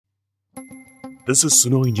This is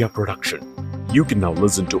Suno India production. You can now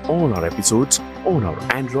listen to all our episodes on our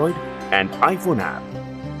Android and iPhone app.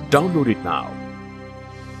 Download it now.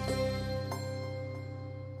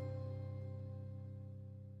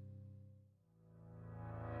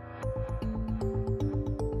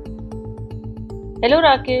 Hello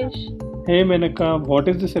Rakesh. Hey Menaka, what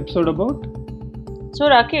is this episode about? So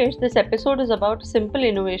Rakesh, this episode is about simple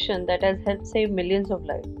innovation that has helped save millions of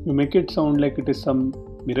lives. You make it sound like it is some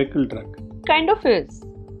miracle drug. Kind of is.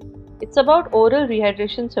 It's about oral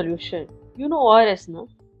rehydration solution. You know ORS, no?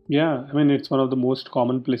 Yeah, it's one of the most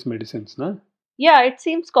commonplace medicines, na? Yeah, it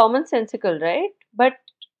seems commonsensical, right? But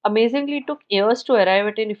amazingly it took years to arrive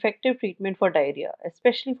at an effective treatment for diarrhea,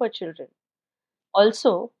 especially for children.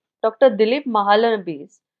 Also, Dr. Dilip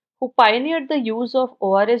Mahalanobis, who pioneered the use of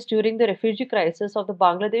ORS during the refugee crisis of the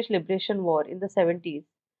Bangladesh Liberation War in the 70s,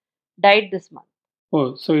 died this month.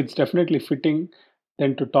 Oh, so it's definitely fitting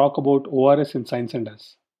then to talk about ORS in Science and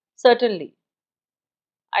Us. Certainly.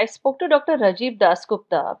 I spoke to Dr. Rajiv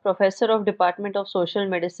Dasgupta, professor of Department of Social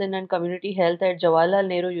Medicine and Community Health at Jawaharlal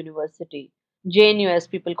Nehru University, JNU as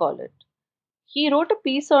people call it. He wrote a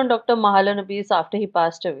piece on Dr. Mahalanobis after he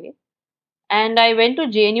passed away. And I went to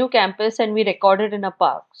JNU campus and we recorded in a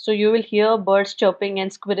park. So you will hear birds chirping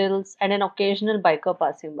and squirrels and an occasional biker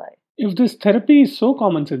passing by. If this therapy is so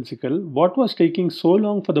commonsensical, what was taking so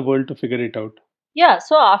long for the world to figure it out? Yeah,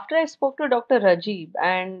 so after I spoke to Dr. Rajiv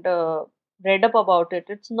and read up about it,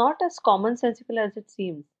 it's not as commonsensical as it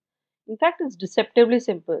seems. In fact, it's deceptively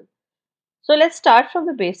simple. So let's start from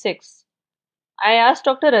the basics. I asked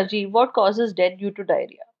Dr. Rajiv what causes death due to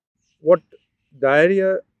diarrhea. What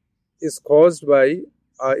diarrhea is caused by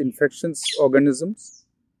are infectious organisms,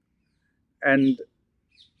 and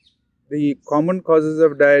the common causes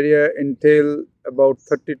of diarrhea entail about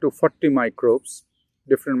 30 to 40 microbes,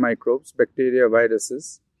 different microbes, bacteria,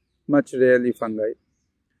 viruses, much rarely fungi,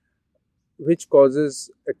 which causes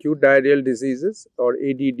acute diarrheal diseases or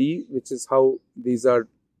ADD, which is how these are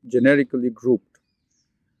generically grouped.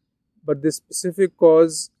 But the specific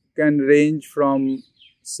cause can range from,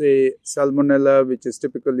 say, salmonella, which is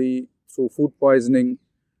typically through food poisoning,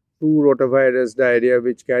 to rotavirus diarrhea,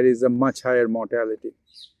 which carries a much higher mortality.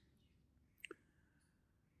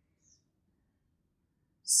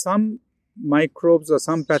 Some microbes or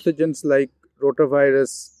some pathogens like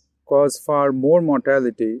rotavirus cause far more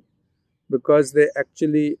mortality because they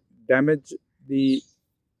actually damage the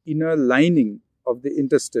inner lining of the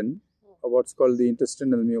intestine, or what's called the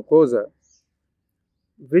intestinal mucosa,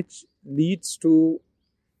 which leads to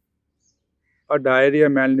a diarrhea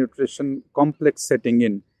malnutrition complex setting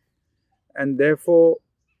in, and therefore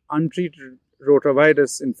untreated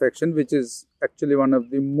rotavirus infection, which is actually one of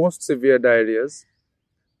the most severe diarrheas,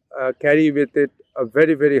 carry with it a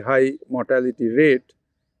very, very high mortality rate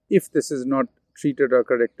if this is not treated or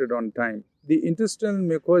corrected on time. The intestinal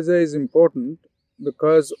mucosa is important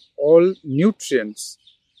because all nutrients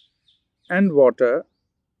and water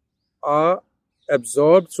are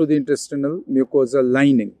absorbed through the intestinal mucosa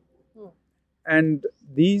lining. And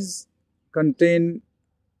these contain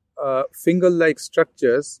finger-like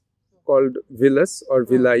structures called villus or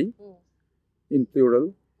villi in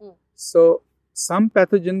plural. So some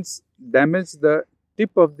pathogens damage the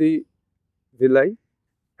tip of the villi,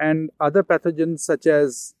 and other pathogens such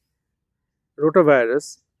as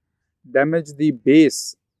rotavirus damage the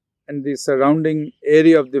base and the surrounding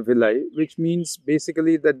area of the villi, which means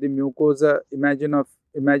basically that the mucosa,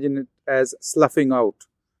 imagine it as sloughing out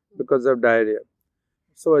because of diarrhea.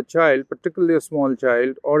 So a child, particularly a small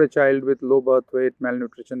child or a child with low birth weight,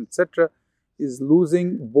 malnutrition, etc., is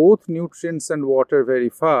losing both nutrients and water very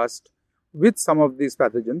fast with some of these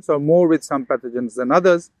pathogens, or more with some pathogens than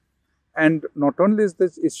others. And not only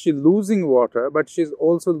is she losing water, but she is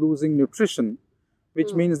also losing nutrition,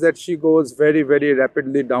 which means that she goes very, very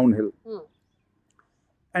rapidly downhill.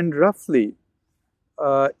 And roughly,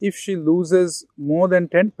 if she loses more than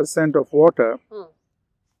 10% of water,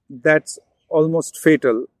 that's almost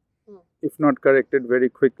fatal if not corrected very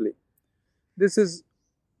quickly. This is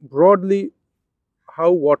broadly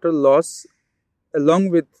how water loss, along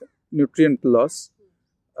with nutrient loss,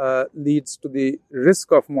 leads to the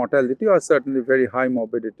risk of mortality or certainly very high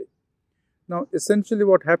morbidity. Now, essentially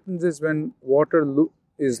what happens is when water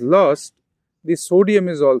is lost, the sodium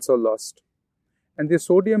is also lost. And the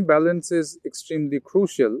sodium balance is extremely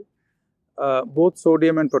crucial, both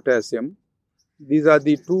sodium and potassium. These are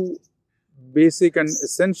the two basic and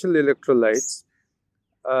essential electrolytes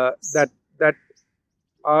that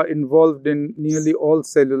are involved in nearly all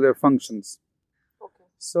cellular functions. Okay.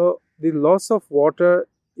 So the loss of water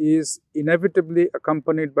is inevitably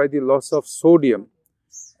accompanied by the loss of sodium,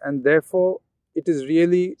 and therefore it is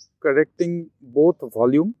really correcting both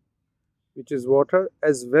volume, which is water,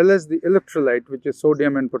 as well as the electrolyte, which is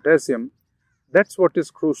sodium and potassium. That's what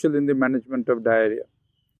is crucial in the management of diarrhea.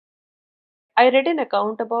 I read an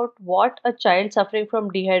account about what a child suffering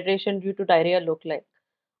from dehydration due to diarrhea look like.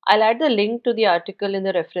 I'll add the link to the article in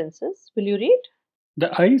the references. Will you read?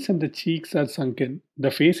 The eyes and the cheeks are sunken,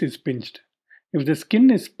 the face is pinched. If the skin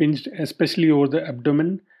is pinched, especially over the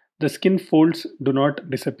abdomen, the skin folds do not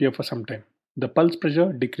disappear for some time. The pulse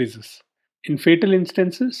pressure decreases. In fatal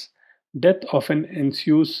instances, death often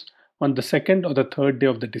ensues on the second or the third day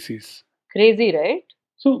of the disease. Crazy, right?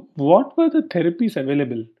 So, what were the therapies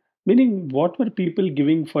available? Meaning, what were people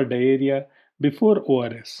giving for diarrhea before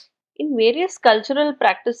ORS? In various cultural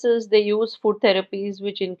practices, they use food therapies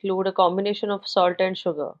which include a combination of salt and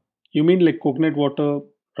sugar. You mean like coconut water,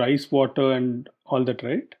 rice water, and all that,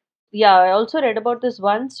 right? Yeah, I also read about this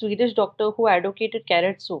one Swedish doctor who advocated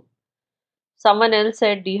carrot soup. Someone else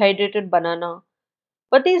said dehydrated banana.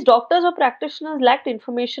 But these doctors or practitioners lacked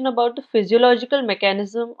information about the physiological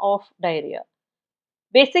mechanism of diarrhea.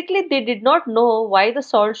 Basically, they did not know why the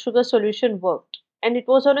salt sugar solution worked, and it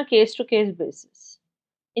was on a case to case basis.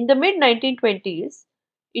 In the mid 1920s,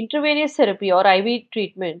 intravenous therapy or IV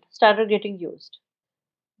treatment started getting used.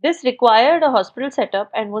 This required a hospital setup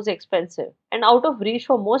and was expensive and out of reach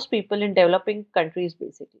for most people in developing countries,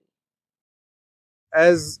 basically.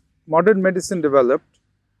 As modern medicine developed,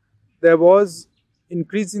 there was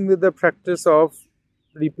increasingly the practice of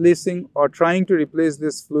replacing or trying to replace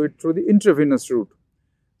this fluid through the intravenous route.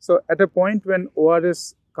 So, at a point when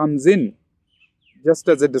ORS comes in, just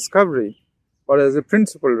as a discovery, or as a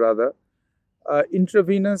principle rather,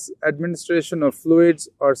 intravenous administration of fluids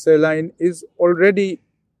or saline is already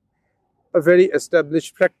a very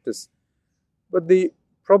established practice. But the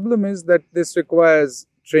problem is that this requires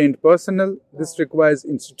trained personnel, this requires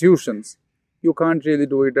institutions. You can't really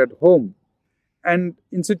do it at home. And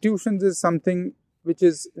institutions is something which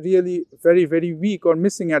is really very, very weak or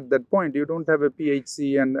missing at that point. You don't have a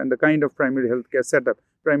PHC and the kind of primary healthcare setup.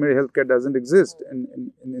 Primary healthcare doesn't exist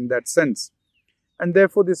in that sense. And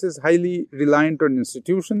therefore, this is highly reliant on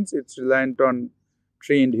institutions. It's reliant on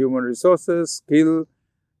trained human resources, skill,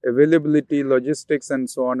 availability, logistics, and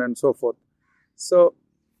so on and so forth. So,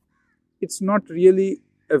 it's not really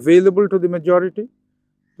available to the majority.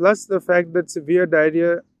 Plus, the fact that severe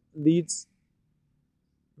diarrhea leads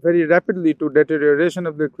very rapidly to deterioration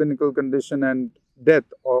of the clinical condition and death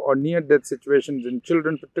or near-death situations in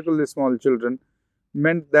children, particularly small children,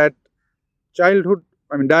 meant that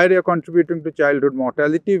diarrhea contributing to childhood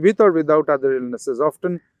mortality with or without other illnesses.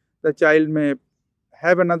 Often the child may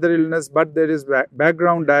have another illness, but there is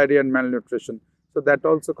background diarrhea and malnutrition. So that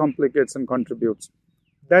also complicates and contributes.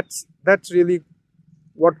 That's really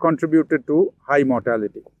what contributed to high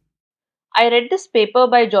mortality. I read this paper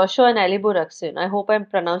by Joshua Naliburaksin. I hope I'm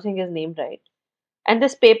pronouncing his name right. And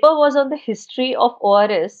this paper was on the history of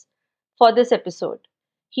ORS for this episode.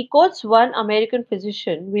 He quotes one American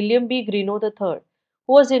physician, William B. Greenough III,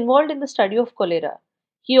 who was involved in the study of cholera.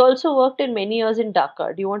 He also worked in many years in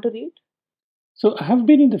Dhaka. Do you want to read? So, I have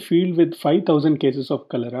been in the field with 5,000 cases of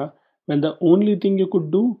cholera when the only thing you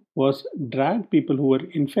could do was drag people who were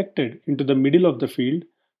infected into the middle of the field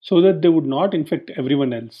so that they would not infect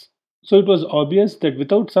everyone else. So, it was obvious that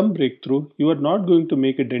without some breakthrough, you are not going to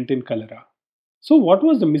make a dent in cholera. So, what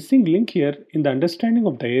was the missing link here in the understanding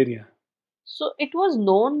of diarrhea? So it was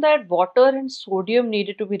known that water and sodium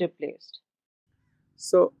needed to be replaced.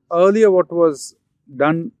 So earlier what was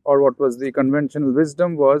done or what was the conventional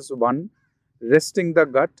wisdom was one, resting the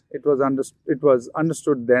gut. It was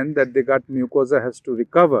understood then that the gut mucosa has to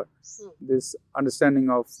recover. This understanding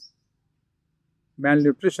of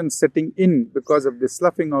malnutrition setting in because of the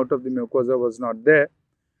sloughing out of the mucosa was not there,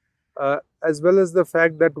 as well as the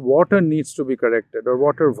fact that water needs to be corrected or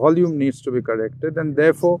water volume needs to be corrected, and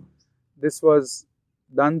therefore this was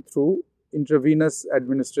done through intravenous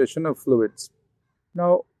administration of fluids.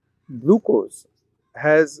 Now, glucose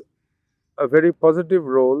has a very positive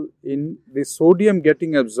role in the sodium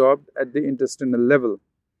getting absorbed at the intestinal level,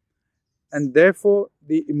 and therefore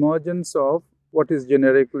the emergence of what is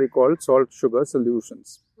generically called salt sugar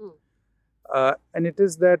solutions. And it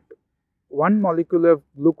is that one molecule of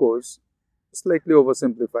glucose, slightly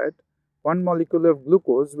oversimplified, one molecule of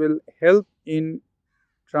glucose will help in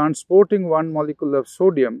transporting one molecule of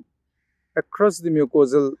sodium across the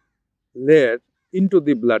mucosal layer into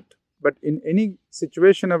the blood. But in any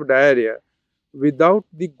situation of diarrhea, without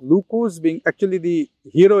the glucose being, actually the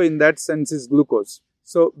hero in that sense is glucose.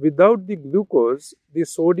 So without the glucose, the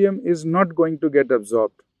sodium is not going to get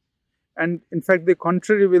absorbed. And in fact, the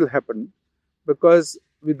contrary will happen, because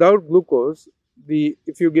without glucose,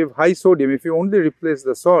 if you give high sodium, if you only replace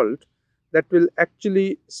the salt, that will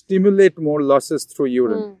actually stimulate more losses through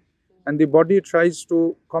urine. And the body tries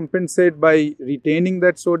to compensate by retaining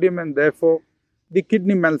that sodium, and therefore the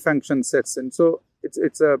kidney malfunction sets in. So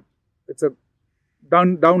it's a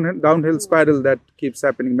downhill spiral that keeps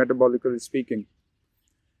happening, metabolically speaking.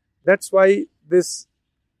 That's why this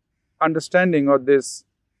understanding or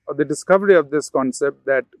the discovery of this concept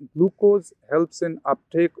that glucose helps in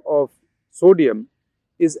uptake of sodium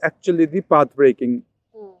is actually the path breaking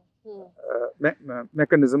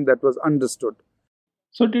mechanism that was understood.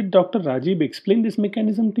 So, did Dr. Rajiv explain this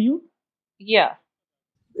mechanism to you? Yeah.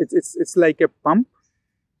 It's like a pump,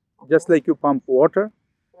 just like you pump water.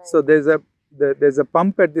 So there's a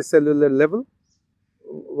pump at the cellular level,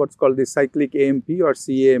 what's called the cyclic AMP or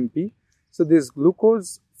CAMP. So this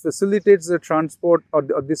glucose facilitates the transport or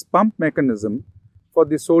this pump mechanism for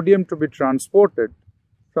the sodium to be transported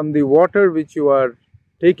from the water which you are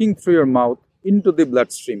taking through your mouth into the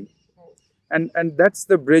bloodstream. And that's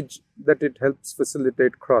the bridge that it helps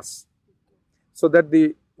facilitate cross. So that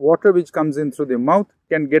the water which comes in through the mouth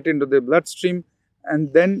can get into the bloodstream,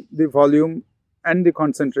 and then the volume and the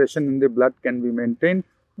concentration in the blood can be maintained,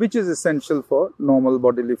 which is essential for normal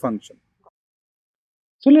bodily function.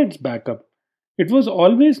 So let's back up. It was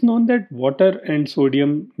always known that water and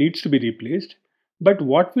sodium needs to be replaced, but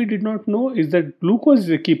what we did not know is that glucose is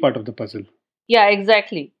a key part of the puzzle. Yeah,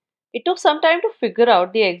 exactly. It took some time to figure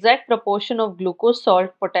out the exact proportion of glucose,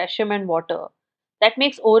 salt, potassium, and water that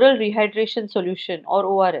makes oral rehydration solution or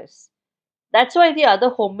ORS. That's why the other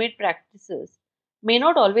homemade practices may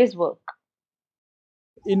not always work.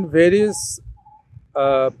 In various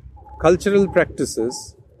cultural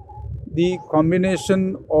practices, the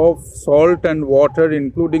combination of salt and water,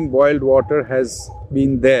 including boiled water, has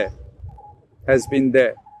been there.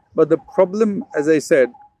 But the problem, as I said,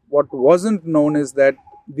 what wasn't known is that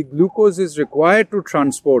the glucose is required to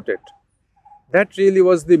transport it. That really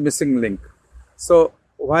was the missing link. So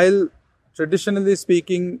while traditionally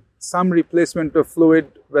speaking, some replacement of fluid,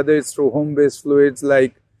 whether it's through home-based fluids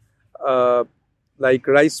like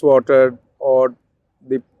rice water or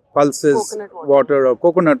the pulses water or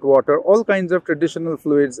coconut water, all kinds of traditional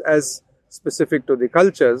fluids as specific to the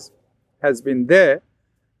cultures has been there,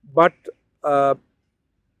 but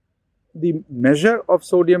the measure of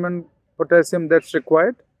sodium and potassium that's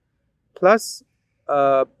required, plus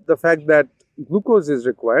the fact that glucose is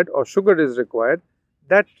required or sugar is required,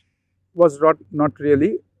 that was not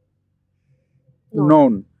really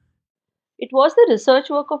known. It was the research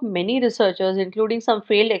work of many researchers, including some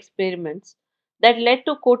failed experiments, that led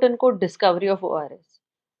to quote-unquote discovery of ORS.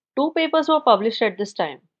 2 papers were published at this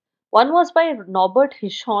time. One was by Norbert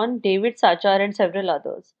Hirschhorn, David Sachar, and several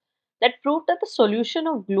others, that proved that the solution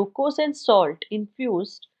of glucose and salt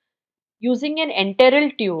infused using an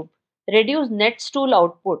enteral tube reduced net stool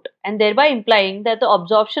output, and thereby implying that the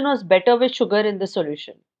absorption was better with sugar in the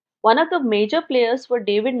solution. One of the major players were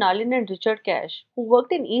David Nalin and Richard Cash, who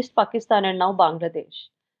worked in East Pakistan and now Bangladesh.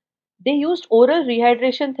 They used oral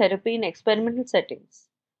rehydration therapy in experimental settings.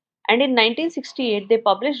 And in 1968, they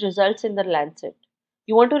published results in the Lancet.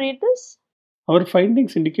 You want to read this? Our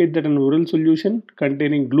findings indicate that an oral solution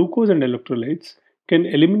containing glucose and electrolytes can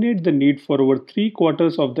eliminate the need for over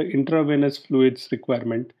 3/4 of the intravenous fluids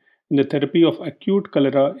requirement in the therapy of acute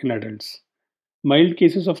cholera in adults. Mild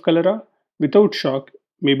cases of cholera without shock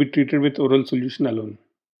may be treated with oral solution alone.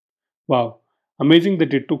 Wow, amazing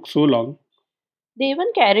that it took so long. They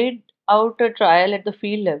even carried out a trial at the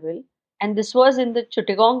field level, and this was in the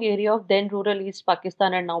Chittagong area of then rural East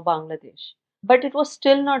Pakistan and now Bangladesh. But it was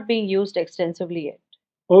still not being used extensively yet.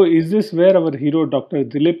 Oh, is this where our hero Dr.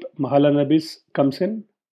 Dilip Mahalanobis comes in?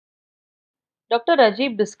 Dr.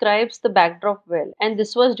 Rajiv describes the backdrop well, and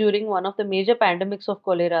this was during one of the major pandemics of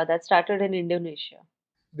cholera that started in Indonesia.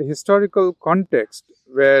 The historical context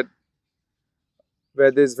where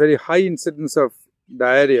there's very high incidence of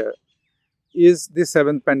diarrhea is the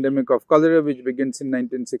 7th pandemic of cholera, which begins in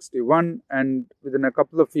 1961, and within a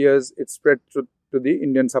couple of years it spread to the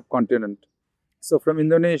Indian subcontinent. So from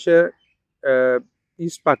Indonesia,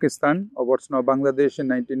 East Pakistan, or what's now Bangladesh, in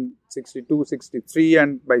 1962-63,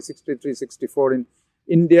 and by 63-64 in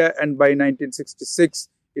India, and by 1966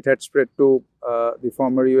 it had spread to the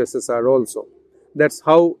former USSR also. That's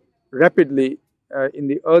how rapidly, in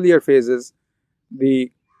the earlier phases,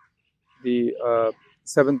 the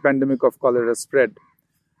 7th pandemic of cholera spread.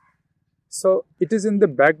 So it is in the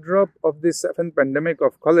backdrop of the 7th pandemic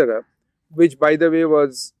of cholera, which, by the way,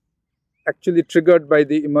 was actually triggered by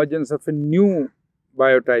the emergence of a new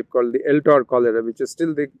biotype called the L-tor cholera, which is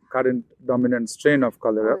still the current dominant strain of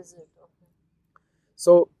cholera.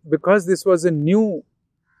 So because this was a new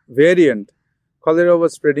variant, cholera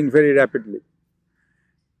was spreading very rapidly.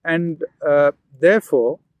 And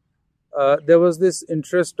therefore, there was this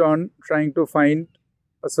interest on trying to find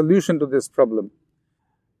a solution to this problem.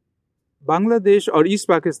 Bangladesh or East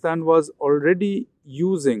Pakistan was already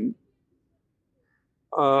using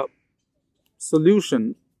a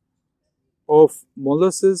solution of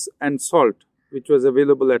molasses and salt, which was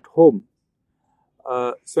available at home.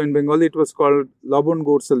 So in Bengali, it was called Labon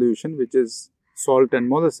Gur solution, which is salt and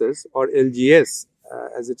molasses, or LGS,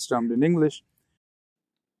 as it's termed in English.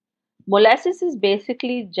 Molasses is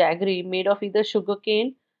basically jaggery made of either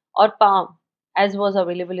sugarcane or palm, as was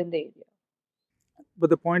available in the area. But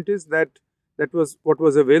the point is that that was what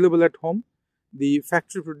was available at home. The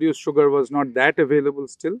factory-produced sugar was not that available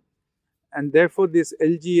still, and therefore this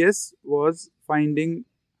LGS was finding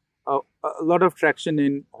a lot of traction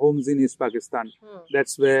in homes in East Pakistan.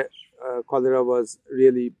 That's where cholera was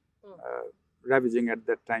really ravaging at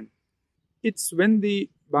that time. It's when the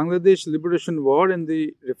Bangladesh Liberation War and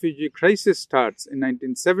the refugee crisis starts in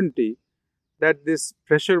 1970 that this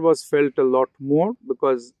pressure was felt a lot more,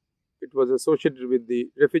 because it was associated with the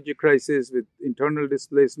refugee crisis, with internal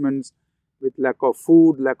displacements, with lack of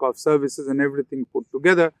food, lack of services, and everything put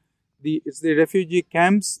together. It's the refugee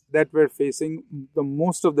camps that were facing the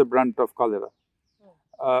most of the brunt of cholera,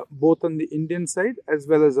 both on the Indian side as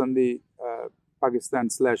well as on the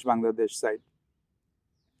Pakistan/Bangladesh side.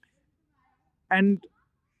 And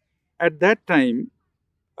at that time,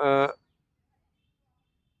 the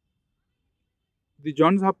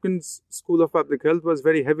Johns Hopkins School of Public Health was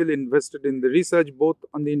very heavily invested in the research, both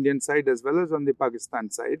on the Indian side as well as on the Pakistan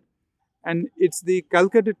side. And it's the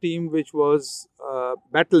Calcutta team which was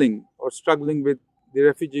battling or struggling with the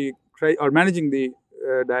refugee or managing the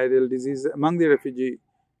diarrheal disease among the refugee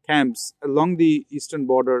camps along the eastern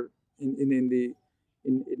border in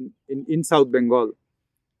South Bengal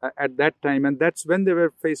at that time. And that's when they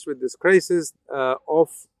were faced with this crisis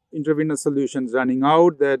of intravenous solutions running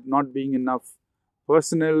out, there not being enough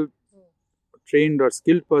personnel, trained or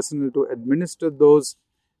skilled personnel to administer those,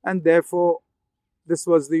 and therefore this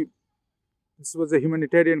was a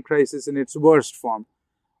humanitarian crisis in its worst form,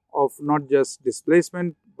 of not just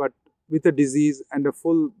displacement but with a disease and a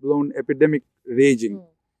full-blown epidemic raging.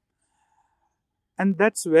 And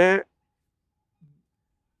that's where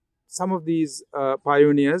some of these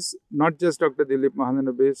pioneers, not just Dr. Dilip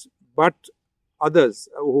Mahalanobis, but others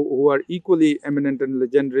who are equally eminent and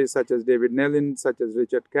legendary, such as David Nellin, such as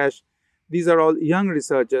Richard Cash. These are all young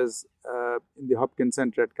researchers in the Hopkins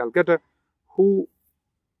Center at Calcutta who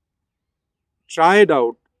tried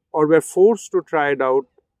out or were forced to try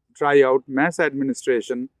out mass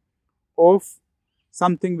administration of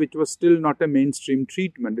something which was still not a mainstream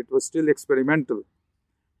treatment. It was still experimental.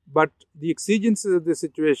 But the exigencies of the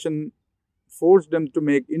situation forced them to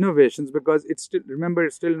make innovations, because it's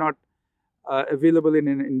still not available in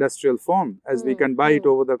an industrial form as we can buy it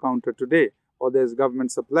over the counter today, or there's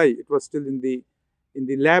government supply. It was still in the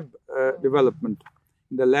lab development,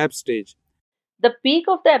 in the lab stage. The peak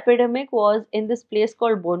of the epidemic was in this place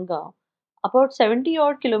called Bongaon, about 70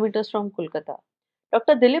 odd kilometers from Kolkata.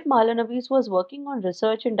 Dr. Dilip Mahalanobis was working on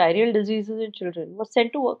research in diarrheal diseases in children, was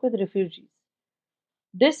sent to work with refugees.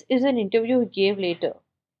 This is an interview he gave later.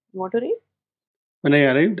 You want to read? When I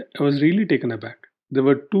arrived, I was really taken aback. There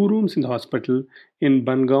were 2 rooms in the hospital in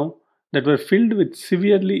Bangaon that were filled with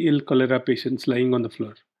severely ill cholera patients lying on the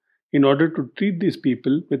floor. In order to treat these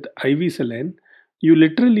people with IV saline, you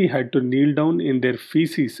literally had to kneel down in their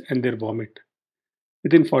feces and their vomit.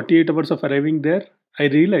 Within 48 hours of arriving there, I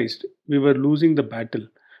realized we were losing the battle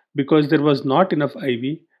because there was not enough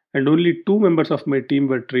IV and only 2 members of my team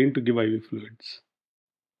were trained to give IV fluids.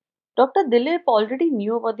 Dr. Dilip already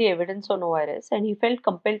knew about the evidence on ORS and he felt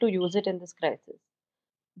compelled to use it in this crisis.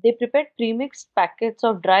 They prepared premixed packets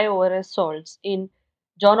of dry ORS salts in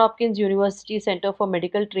Johns Hopkins University Center for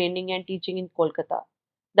Medical Training and Teaching in Kolkata.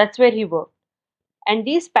 That's where he worked. And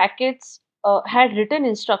these packets had written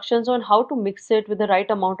instructions on how to mix it with the right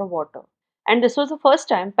amount of water. And this was the first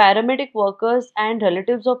time paramedic workers and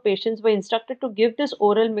relatives of patients were instructed to give this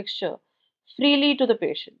oral mixture freely to the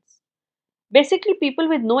patients. Basically, people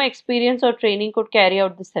with no experience or training could carry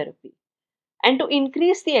out this therapy. And to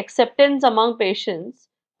increase the acceptance among patients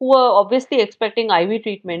who were obviously expecting IV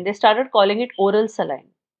treatment, they started calling it oral saline.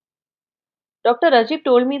 Dr. Rajiv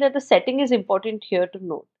told me that the setting is important here to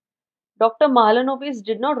note. Dr. Mahalanobis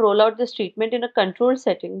did not roll out this treatment in a controlled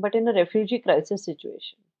setting, but in a refugee crisis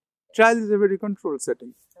situation. Trial is a very controlled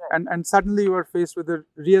setting. Right. And suddenly you are faced with a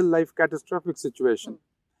real life catastrophic situation.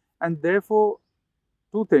 And therefore,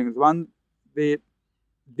 2 things. One, they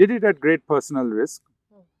did it at great personal risk,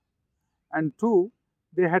 and two,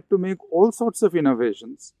 they had to make all sorts of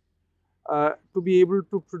innovations to be able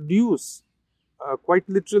to produce quite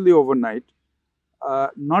literally overnight,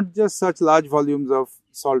 not just such large volumes of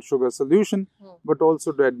salt sugar solution, but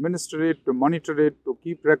also to administer it, to monitor it, to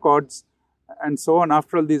keep records, and so on.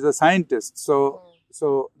 After all, these are scientists,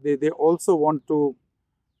 so they also want to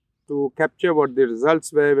capture what the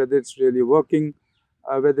results were, whether it's really working,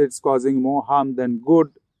 whether it's causing more harm than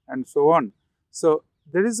good, and so on. So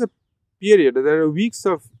there is a period, there are weeks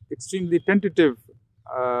of extremely tentative,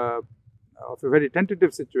 of a very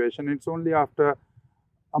tentative situation. It's only after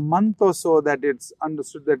a month or so that it's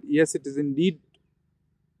understood that yes, it is indeed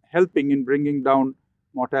helping in bringing down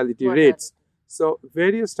mortality rates. So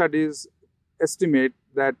various studies estimate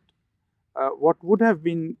that what would have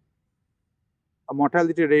been a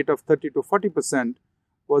mortality rate of 30 to 40%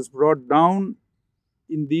 was brought down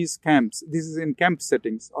in these camps. This is in camp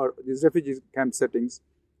settings, or these refugee camp settings,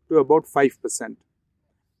 to about 5%.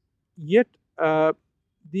 Yet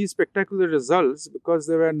these spectacular results, because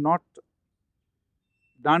they were not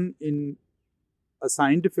done in a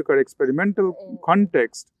scientific or experimental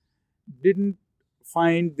context, didn't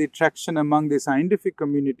find the traction among the scientific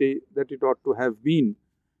community that it ought to have been.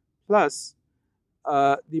 Plus,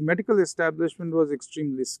 the medical establishment was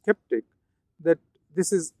extremely skeptic that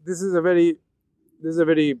this is a very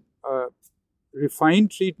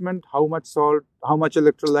refined treatment. How much salt, how much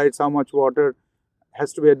electrolytes, how much water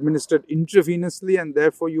has to be administered intravenously, and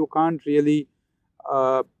therefore you can't really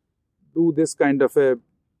do this kind of a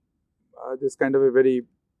very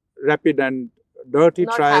rapid and dirty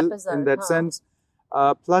Not trial haphazard, in that sense.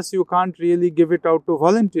 Plus, you can't really give it out to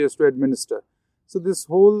volunteers to administer. So this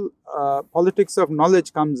whole politics of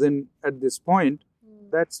knowledge comes in at this point.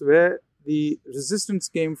 That's where the resistance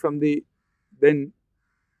came from the then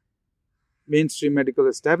mainstream medical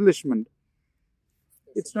establishment.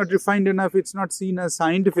 It's not refined enough, it's not seen as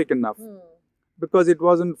scientific enough, because it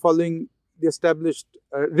wasn't following the established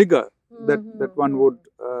rigor that one would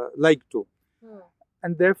like to.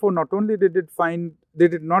 And therefore, not only did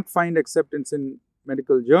it not find acceptance in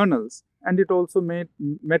medical journals, and it also met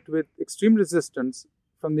with extreme resistance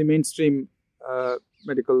from the mainstream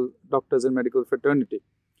medical doctors and medical fraternity.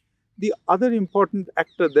 The other important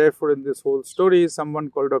actor, therefore, in this whole story is someone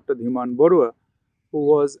called Dr. Dhiman Borua, who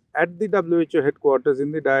was at the WHO headquarters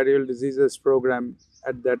in the diarrheal diseases program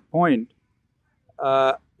at that point.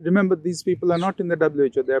 Remember, these people are not in the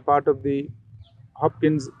WHO, they are part of the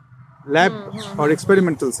Hopkins lab or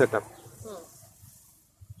experimental setup.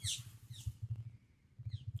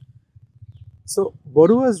 So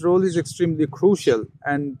Borua's role is extremely crucial,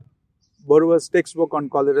 and Borua's textbook on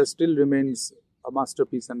cholera still remains a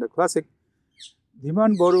masterpiece and a classic.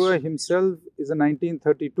 Dhiman Borua himself is a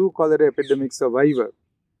 1932 cholera epidemic survivor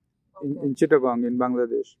in Chittagong in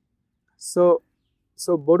Bangladesh. So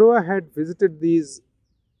Borua had visited these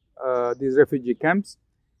refugee camps.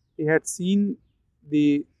 He had seen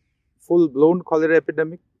the full-blown cholera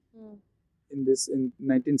epidemic in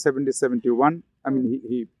 1970-71. I mean,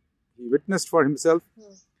 he witnessed for himself.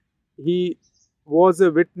 He was a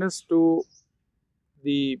witness to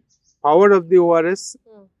the power of the ORS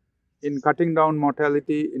in cutting down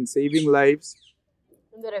mortality, in saving lives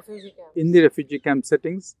in the refugee camp. In the refugee camp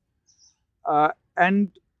settings. And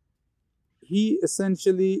he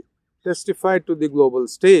essentially testified to the global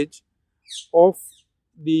stage of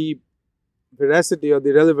the veracity or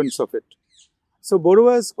the relevance of it. So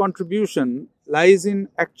Borua's contribution lies in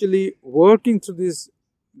actually working through this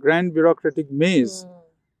grand bureaucratic maze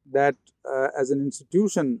that as an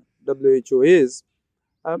institution WHO is,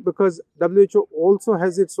 because WHO also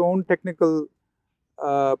has its own technical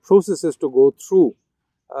processes to go through.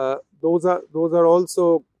 Those are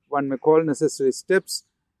also, one may call, necessary steps,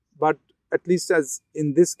 but at least as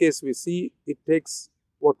in this case we see, it takes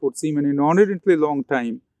what would seem an inordinately long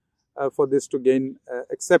time for this to gain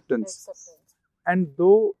acceptance. And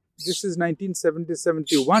though this is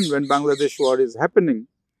 1970-71 when Bangladesh war is happening,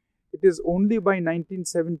 it is only by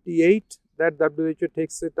 1978 that WHO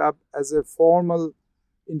takes it up as a formal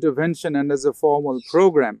intervention and as a formal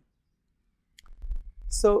program.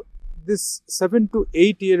 So this 7 to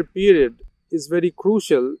 8 year period is very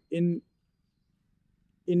crucial in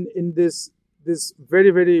this very,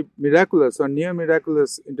 very miraculous or near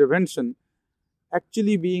miraculous intervention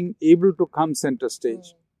actually being able to come center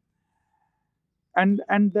stage. And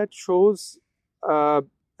that shows,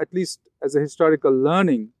 at least as a historical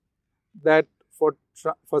learning, that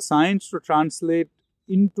for science to translate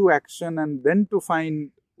into action and then to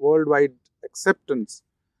find worldwide acceptance,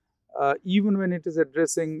 even when it is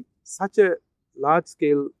addressing such a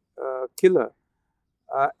large-scale killer,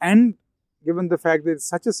 and given the fact that it's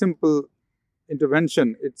such a simple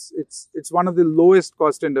intervention. It's one of the lowest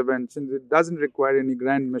cost interventions. It doesn't require any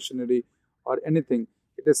grand machinery or anything.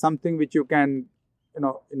 It is something which you can,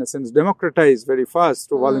 in a sense, democratize very fast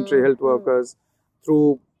through voluntary health workers,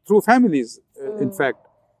 through families, in fact.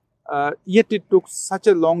 Yet it took such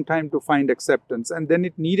a long time to find acceptance, and then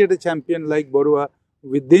it needed a champion like Borua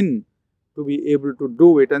within to be able to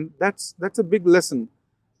do it, and that's a big lesson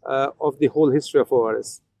of the whole history of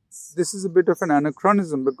ORS. This is a bit of an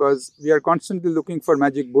anachronism because we are constantly looking for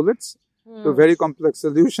magic bullets to very complex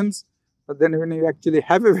solutions, but then when you actually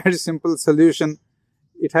have a very simple solution,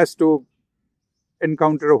 it has to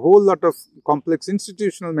encounter a whole lot of complex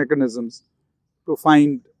institutional mechanisms to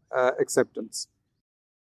find acceptance.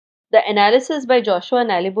 The analysis by Joshua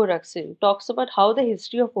Nalibo-Raksin talks about how the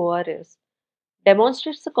history of ORS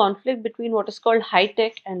demonstrates the conflict between what is called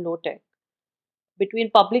high-tech and low-tech, between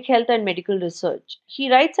public health and medical research. He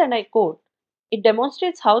writes, and I quote, "It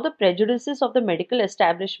demonstrates how the prejudices of the medical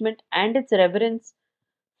establishment and its reverence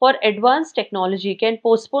for advanced technology can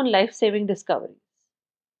postpone life-saving discoveries."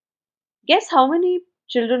 Guess how many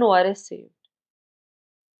children ORS saved?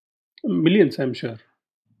 Millions, I'm sure.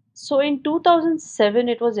 So in 2007,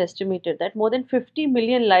 it was estimated that more than 50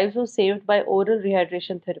 million lives were saved by oral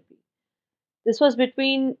rehydration therapy. This was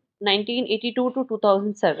between 1982 to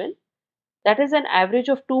 2007. That is an average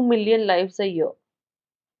of 2 million lives a year.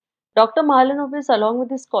 Dr. Mahalanobis, along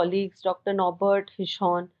with his colleagues, Dr. Norbert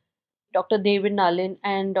Hirschhorn, Dr. David Nalin,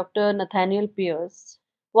 and Dr. Nathaniel Pierce,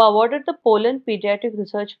 were awarded the Poland Pediatric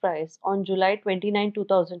Research Prize on July 29,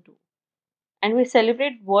 2002. And we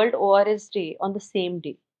celebrate World ORS Day on the same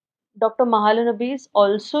day. Dr. Mahalanobis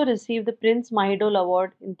also received the Prince Mahidol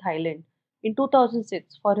Award in Thailand in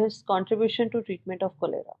 2006 for his contribution to treatment of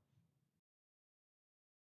cholera.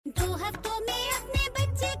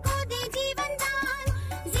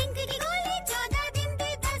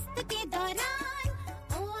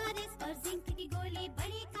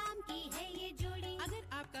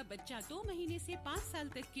 बच्चा 2 महीने से 5 साल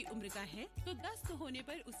तक की उम्र का है तो दस्त होने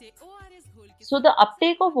पर उसे ORS घोल के So the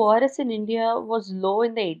uptake of ORS in India was low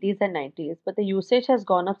in the 80s and 90s, but the usage has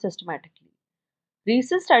gone up systematically.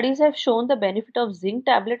 Recent studies have shown the benefit of zinc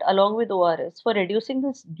tablet along with ORS for reducing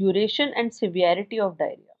the duration and severity of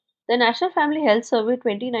diarrhea. The National Family Health Survey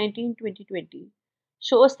 2019-2020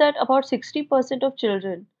 shows that about 60% of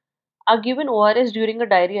children are given ORS during a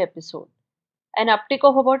diarrhea episode, an uptick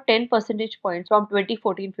of about 10 percentage points from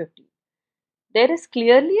 2014-15. There is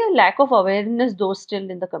clearly a lack of awareness, though, still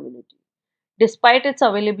in the community, despite its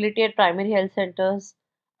availability at primary health centers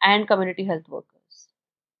and community health workers.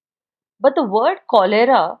 But the word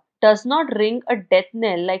cholera does not ring a death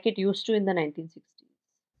knell like it used to in the 1960s.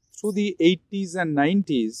 Through the 80s and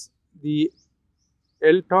 90s, the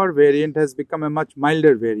LTOR variant has become a much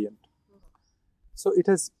milder variant. So it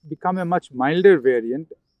has become a much milder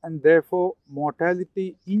variant, and therefore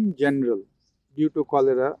mortality in general due to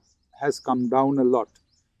cholera has come down a lot.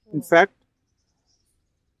 In fact,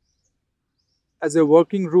 as a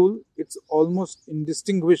working rule, it's almost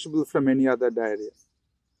indistinguishable from any other diarrhea.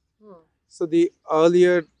 So the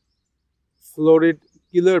earlier florid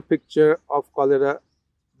killer picture of cholera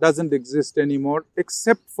doesn't exist anymore,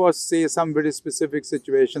 except for, say, some very specific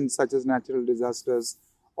situations such as natural disasters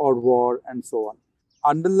or war and so on.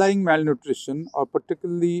 Underlying malnutrition, or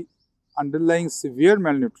particularly underlying severe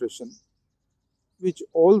malnutrition, which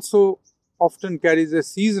also often carries a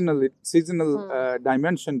seasonal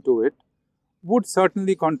dimension to it, would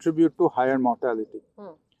certainly contribute to higher mortality.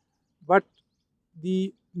 But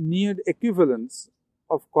the near equivalence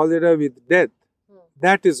of cholera with death,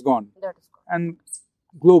 that is gone, and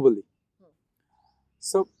globally.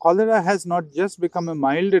 So cholera has not just become a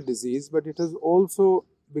milder disease, but it has also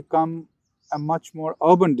become a much more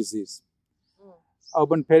urban disease,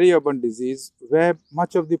 urban peri-urban disease, where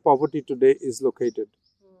much of the poverty today is located.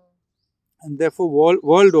 And therefore,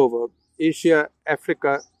 world over, Asia,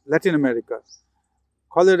 Africa, Latin America,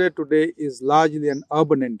 cholera today is largely an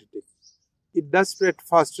urban entity. It does spread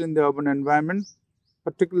faster in the urban environment,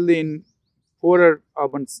 particularly in poorer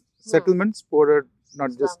urban settlements, poorer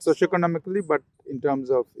not just socioeconomically, but in terms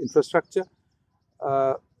of infrastructure,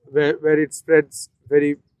 where it spreads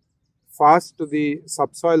very fast to the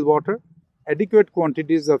subsoil water, adequate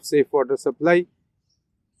quantities of safe water supply,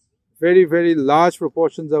 very, very large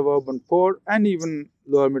proportions of urban poor and even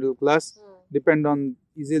lower middle class depend on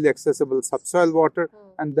easily accessible subsoil water,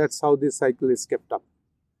 and that's how this cycle is kept up,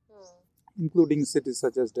 including cities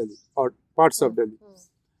such as Delhi or parts of Delhi.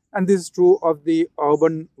 And this is true of the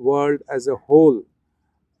urban world as a whole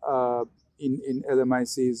in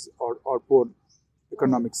LMICs or poor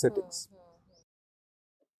economic settings.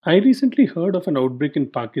 I recently heard of an outbreak in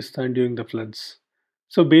Pakistan during the floods.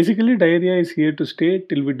 So basically, diarrhea is here to stay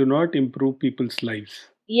till we do not improve people's lives.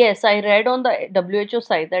 Yes, I read on the WHO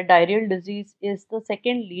site that diarrheal disease is the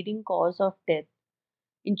second leading cause of death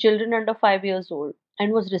in children under 5 years old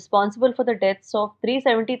and was responsible for the deaths of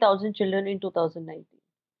 370,000 children in 2019.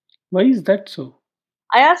 Why is that so?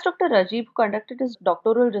 I asked Dr. Rajiv, who conducted his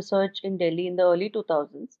doctoral research in Delhi in the early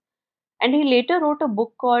 2000s, and he later wrote a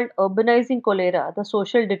book called Urbanizing Cholera: The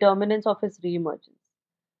Social Determinants of Its Reemergence.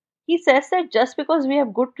 He says that just because we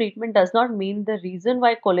have good treatment does not mean the reason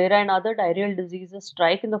why cholera and other diarrheal diseases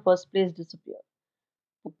strike in the first place disappear.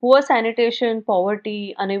 Poor sanitation,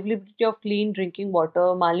 poverty, unavailability of clean drinking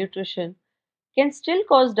water, malnutrition can still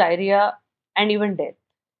cause diarrhea and even death.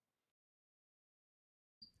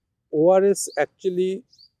 ORS actually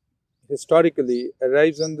historically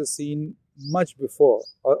arrives on the scene much before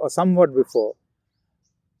or somewhat before.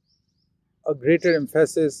 A greater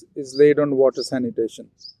emphasis is laid on water sanitation,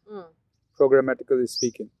 programmatically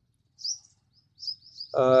speaking.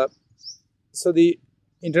 So the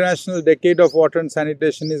International Decade of Water and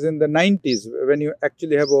Sanitation is in the 90s, when you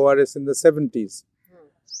actually have ORS in the 70s.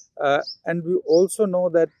 And we also know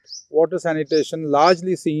that water sanitation,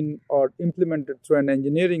 largely seen or implemented through an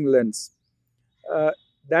engineering lens,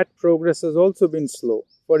 that progress has also been slow.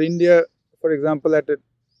 For India, for example, at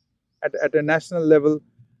a national level,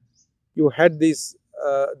 you had these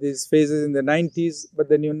phases in the 90s, but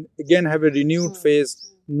then you again have a renewed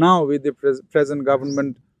phase now with the present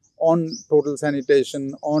government on total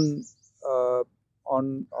sanitation, on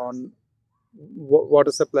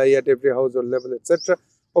water supply at every household level, etc.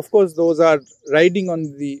 Of course, those are riding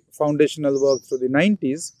on the foundational work through the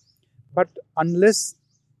 90s, but unless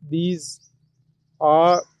these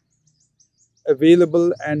are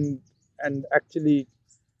available and actually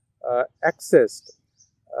accessed,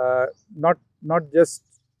 not just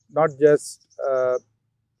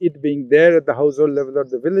it being there at the household level or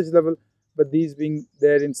the village level, but these being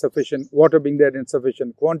there in sufficient, water being there in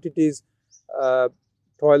sufficient quantities,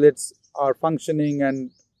 toilets are functioning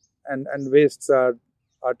and wastes are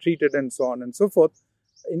treated and so on and so forth.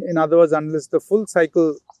 In other words, unless the full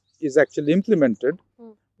cycle is actually implemented,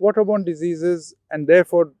 waterborne diseases and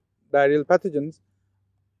therefore diarrheal pathogens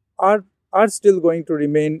are still going to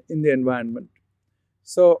remain in the environment.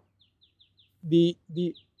 So the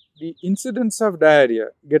incidence of diarrhea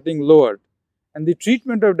getting lowered and the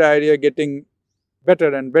treatment of diarrhea getting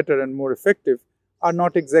better and more effective are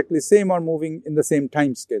not exactly same or moving in the same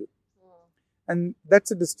time scale. And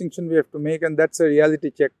that's a distinction we have to make, and that's a reality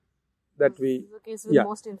check that we... This is the case with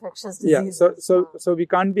most infectious diseases. So we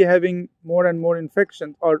can't be having more and more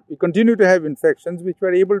infections, or we continue to have infections which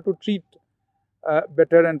we're able to treat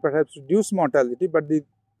better and perhaps reduce mortality, but the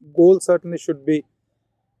goal certainly should be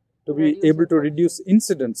to be able to reduce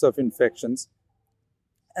incidence of infections.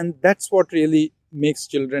 And that's what really makes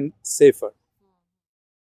children safer.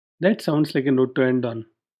 That sounds like a note to end on.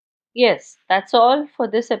 Yes, that's all for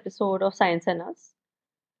this episode of Science and Us.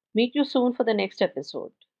 Meet you soon for the next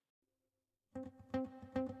episode.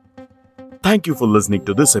 Thank you for listening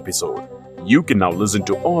to this episode. You can now listen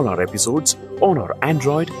to all our episodes on our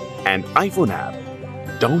Android and iPhone app.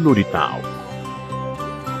 Download it now.